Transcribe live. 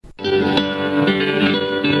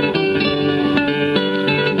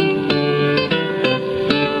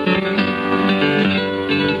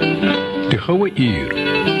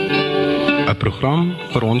program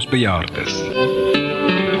vir ons bejaardes.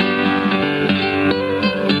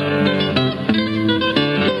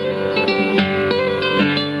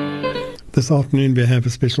 This afternoon we have a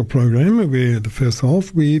special program where the first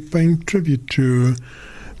half we paying tribute to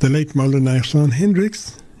the late Maulana Ihsaan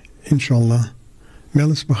Hendricks, inshallah. May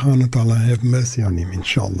Allah subhanahu wa ta'ala have mercy on him,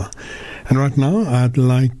 inshallah. And right now I'd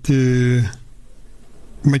like to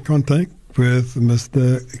make contact with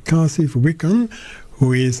Mr. Kasif Wickham,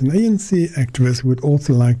 who is an ANC activist who would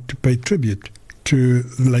also like to pay tribute to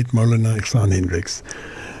the late Maulana Ihsaan Hendricks.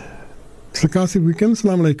 Mr. Kasif Wickham,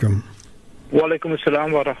 assalamu alaikum. Wa alaikum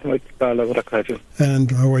assalam wa rahmatullahi wa barakatuh.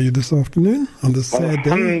 And how are you this afternoon on this sad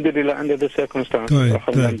day? Alhamdulillah, under the circumstances.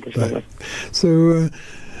 Right. So,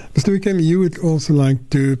 Mr. Wickham, you would also like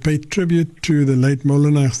to pay tribute to the late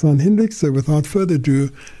Maulana Ihsaan Hendricks. So without further ado,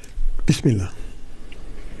 Bismillah.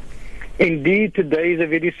 Indeed, today is a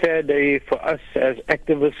very sad day for us as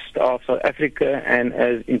activists of South Africa and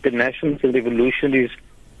as international revolutionaries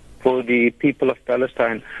for the people of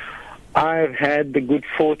Palestine. I've had the good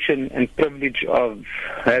fortune and privilege of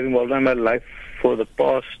having Maulana in my life for the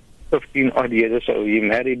past 15 odd years or so. He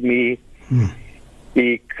married me,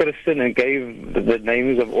 he christened and gave the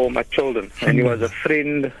names of all my children. And he was a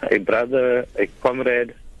friend, a brother, a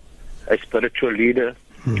comrade, a spiritual leader.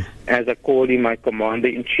 As I call him, my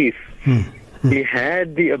commander-in-chief. He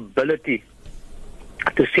had the ability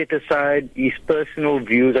to set aside his personal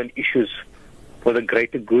views on issues for the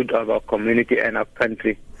greater good of our community and our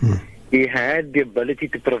country. He had the ability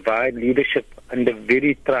to provide leadership under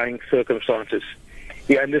very trying circumstances.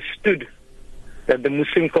 He understood that the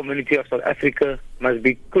Muslim community of South Africa must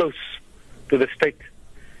be close to the state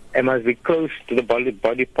and must be close to the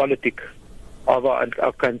body politic of our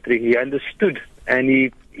country. He understood and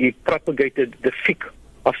he propagated the fiqh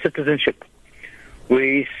of citizenship, where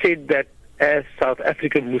he said that as South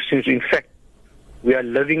African Muslims, in fact, we are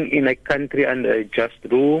living in a country under a just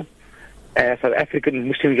rule. As South African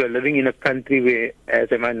Muslims, we are living in a country where,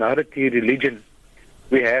 as a minority religion,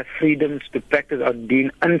 we have freedoms to practice our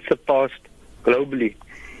deen unsurpassed globally.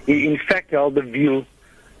 He, in fact, held the view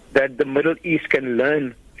that the Middle East can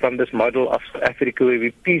learn from this model of South Africa, where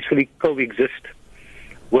we peacefully coexist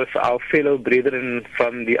with our fellow brethren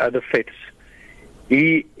from the other faiths.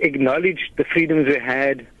 He acknowledged the freedoms we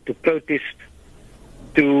had to protest,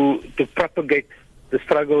 to propagate the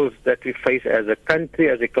struggles that we face as a country,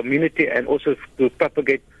 as a community, and also to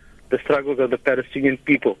propagate the struggles of the Palestinian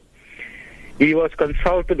people. He was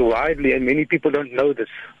consulted widely, and many people don't know this.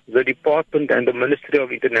 The Department and the Ministry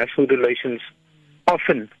of International Relations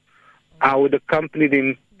often I would accompany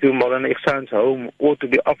them to Maulana Ihsaan's home or to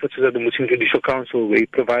the offices of the Muslim Judicial Council, where he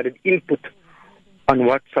provided input on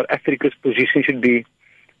what South Africa's position should be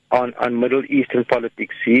on Middle Eastern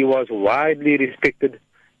politics. He was widely respected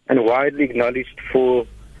and widely acknowledged for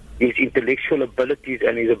his intellectual abilities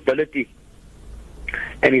and his ability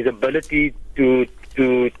to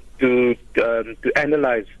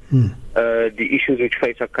analyze the issues which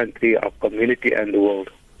face our country, our community, and the world.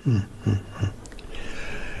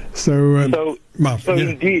 So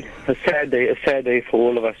indeed, a sad day for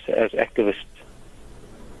all of us as activists.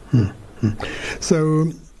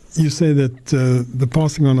 So you say that the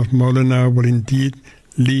passing on of Maulana will indeed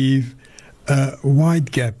leave a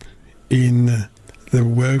wide gap in the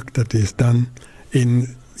work that is done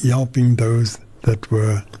in helping those that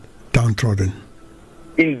were downtrodden.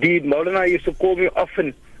 Indeed, Maulana used to call me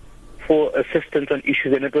often for assistance on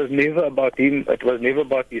issues, and it was never about him, it was never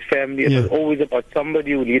about his family, it was always about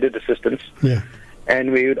somebody who needed assistance.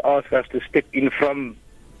 And we would ask us to step in, from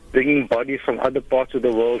bringing bodies from other parts of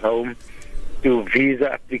the world home, to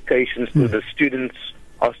visa applications to the students,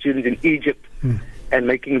 our students in Egypt, and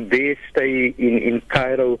making their stay in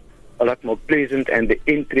Cairo a lot more pleasant, and the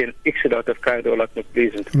entry and exit out of Cairo a lot more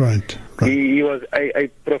pleasant. Right. He was a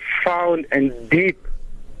profound and deep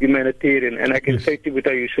humanitarian, and I can say to you,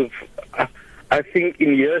 Yusuf, I think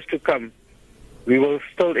in years to come, we will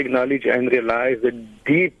still acknowledge and realize the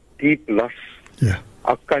deep, deep loss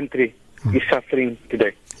our country is suffering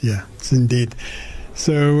today. Yes, indeed.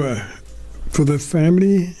 So, for the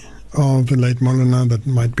family of the late Maulana that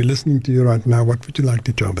might be listening to you right now, what would you like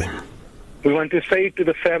to tell them? We want to say to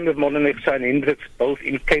the family of Maulana Ihsaan Hendricks, both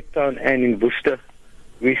in Cape Town and in Worcester,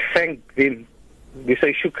 we thank them, we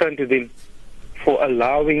say shukran to them for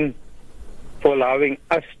allowing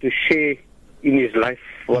us to share in his life,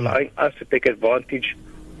 for allowing us to take advantage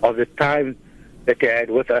of the time that he had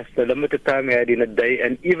with us, the limited time he had in a day.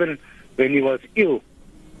 And even when he was ill,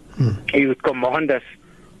 he would command us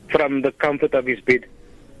from the comfort of his bed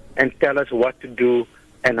and tell us what to do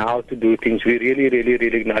and how to do things. We really, really,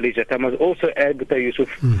 really acknowledge that. I must also add, Dr. Yusuf,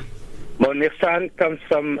 Maulana Ihsaan comes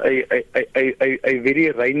from a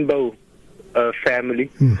very rainbow family.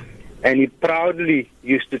 And he proudly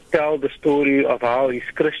used to tell the story of how his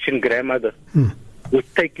Christian grandmother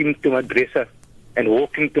would take him to madrasa and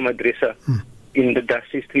walk him to madrasa in the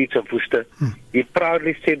dusty streets of Worcester. He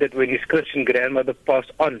proudly said that when his Christian grandmother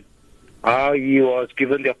passed on, how he was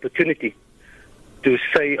given the opportunity to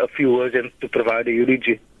say a few words and to provide a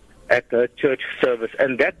eulogy at a church service.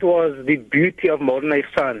 And that was the beauty of Maulana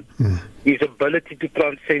Ihsaan, his ability to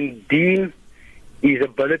transcend deen, his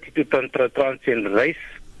ability to transcend race,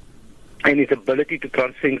 and his ability to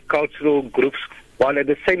transcend cultural groups, while at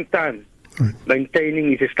the same time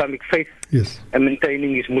maintaining his Islamic faith and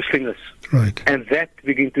maintaining his Muslimness. And that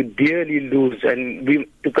we're going to dearly lose. And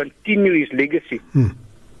to continue his legacy,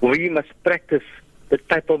 we must practice the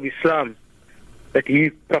type of Islam that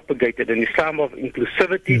he propagated, an Islam of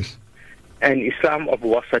inclusivity, an Islam of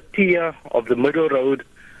wasatiyah, of the middle road,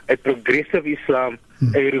 a progressive Islam,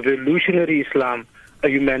 a revolutionary Islam, a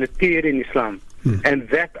humanitarian Islam. And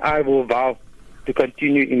that I will vow to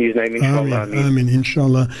continue in his name, inshallah. Ameen,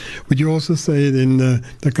 inshallah. Would you also say then,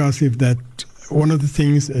 Takasif, that one of the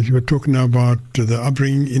things, as you were talking about the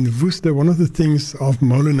upbringing in Worcester, one of the things of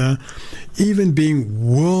Maulana, even being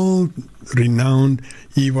world-renowned,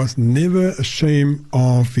 he was never ashamed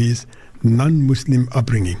of his non-Muslim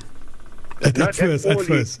upbringing. At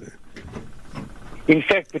first. In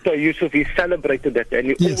fact, Dr. Yusuf, he celebrated that,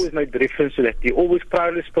 and he always made reference to that. He always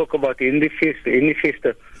proudly spoke about Henry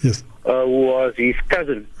Fester, who was his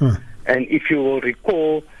cousin. And if you will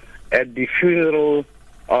recall, at the funeral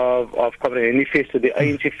of Comrade Henry Fester, the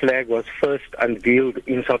ANC flag was first unveiled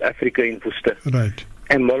in South Africa in Worcester.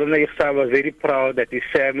 And Maulana Ihsaan was very proud that his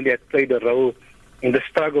family had played a role in the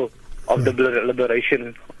struggle of the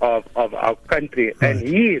liberation of our country. And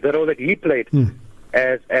the role that he played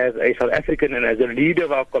as a South African and as a leader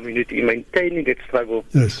of our community in maintaining that struggle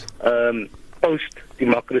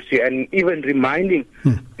post-democracy, and even reminding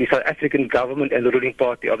the South African government and the ruling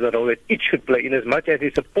party of the role that it should play. In as much as he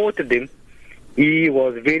supported them, he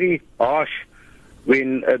was very harsh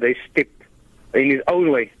when they stepped, in his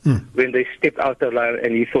own way, when they stepped out of line,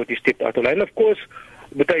 and he thought he stepped out of line. And of course,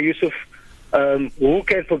 Dr. Yusuf, who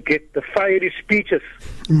can forget the fiery speeches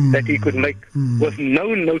that he could make with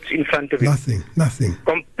no notes in front of him? Nothing.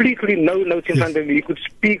 Completely no notes in front of him. He could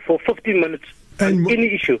speak for 15 minutes on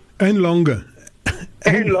any issue. And longer.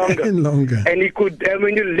 And longer. And he could, and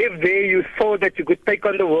when you lived there, you thought that you could take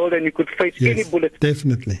on the world and you could face any bullet.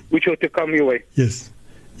 Definitely. Which were to come your way.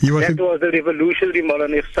 That was the revolutionary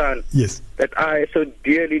Maulana Ihsaan. That I so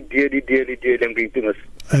dearly am going to miss.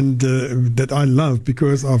 And that I love,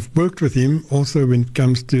 because I've worked with him also when it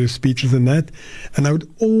comes to speeches and that. And I would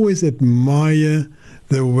always admire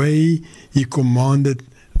the way he commanded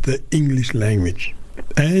the English language.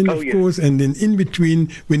 And of course, and then in between,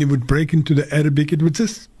 when he would break into the Arabic, it would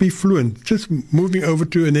just be fluent, just moving over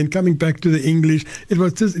to and then coming back to the English. It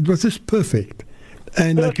was just perfect.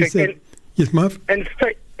 And like you said, yes, Marv? And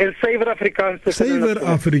Savor Afrikaans. Savor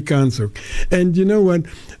Afrikaans ook. And you know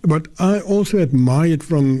what I also admired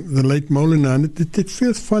from the late Maulana, and it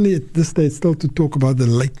feels funny at this stage still to talk about the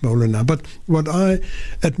late Maulana, but what I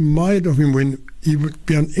admired of him when he would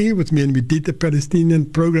be on air with me and we did the Palestinian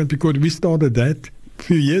program, because we started that a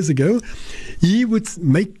few years ago, he would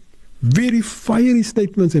make very fiery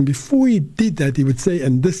statements, and before he did that, he would say,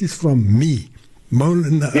 and this is from me.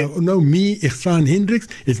 Maulana, me, Ihsaan Hendricks.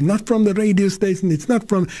 It's not from the radio station. It's not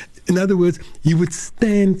from. In other words, he would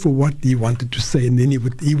stand for what he wanted to say, and then he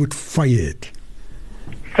would fire it.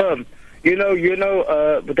 But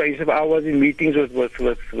I was in meetings with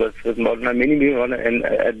Maulana, many and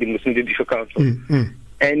at the Muslim Judicial Council,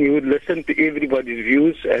 and he would listen to everybody's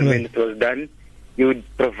views, and when it was done, he would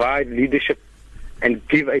provide leadership and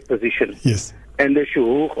give a position. And the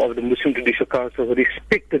Shuhuk of the Muslim Judicial Council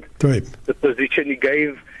respected the position he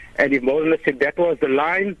gave. And if Maulana said that was the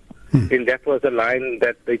line, then that was the line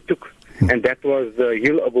that they took. And that was the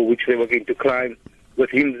hill over which they were going to climb, with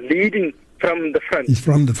him leading from the front. He's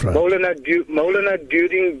from the front. Maulana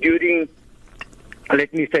during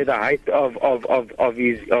let me say the height of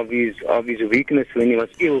his weakness, when he was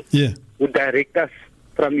ill, would direct us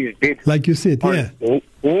from his bed. Like you said,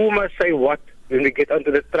 who must say what when we get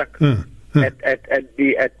onto the truck?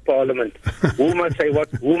 At Parliament. Who must say what?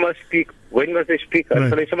 Who must speak? When must they speak? And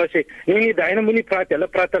so someone say, nee, daai moet nie praat, hulle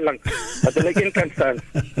praat te lank. Dat hulle geen kan staan.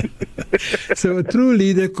 So a true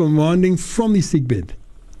leader commanding from his sickbed.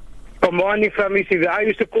 Commanding from his sickbed. I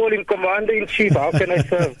used to call him Commander-in-Chief. How can I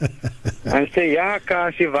serve? And say, ja,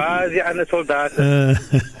 Kasi, waar is die ander soldaten?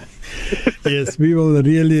 Yes, we will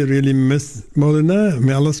really miss Maulana.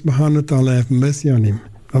 May Allah subhanahu wa ta'ala have mercy on him.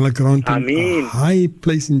 Allah grant him a high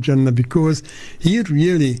place in Jannah, because he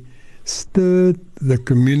really stirred the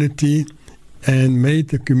community and made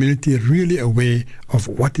the community really aware of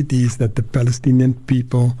what it is that the Palestinian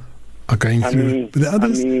people are going through.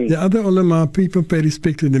 The other ulama, people pay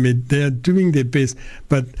respect to them. They are doing their best,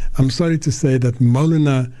 but I'm sorry to say that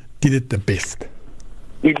Maulana did it the best.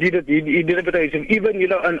 He did it. He did it.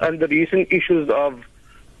 Even on the recent issues of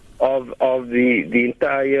the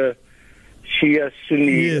entire Shia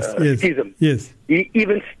Sunni schism. Yes. He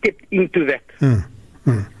even stepped into that.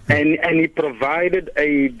 And he provided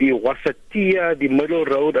the wasatiyah, the middle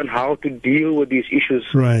road, on how to deal with these issues.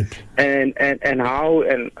 Right. And how,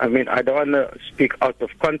 and I mean, I don't want to speak out of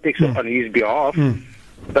context on his behalf,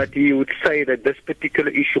 but he would say that this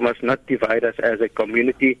particular issue must not divide us as a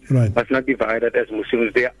community, must not divide us as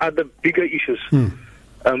Muslims. There are other bigger issues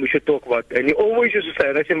we should talk about. And he always used to say,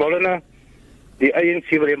 and I say, Maulana, die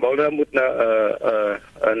ANC wil hê Maulana moet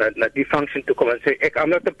na die function toe kom en sê, I'm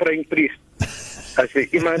not a praying priest. As jy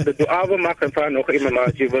iemand die dua wil maak en vra nog iemand, maar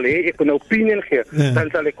as jy wil hê ek 'n opinie gee, dan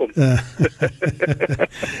sal ek kom.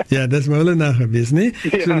 Ja, that's Maulana geweest, nee?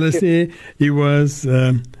 So let's say he was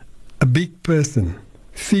a big person,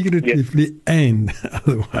 figuratively and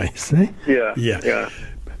otherwise, eh? Yeah.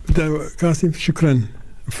 Qasim, shukran.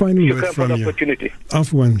 Final word from you.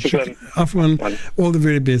 Afwan, all the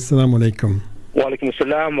very best. Assalamu alaikum. Wa alaikum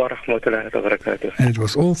assalam wa rahmatullahi wa barakatuh. And it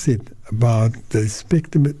was all said about the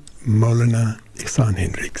respected Maulana Ihsaan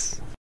Hendricks.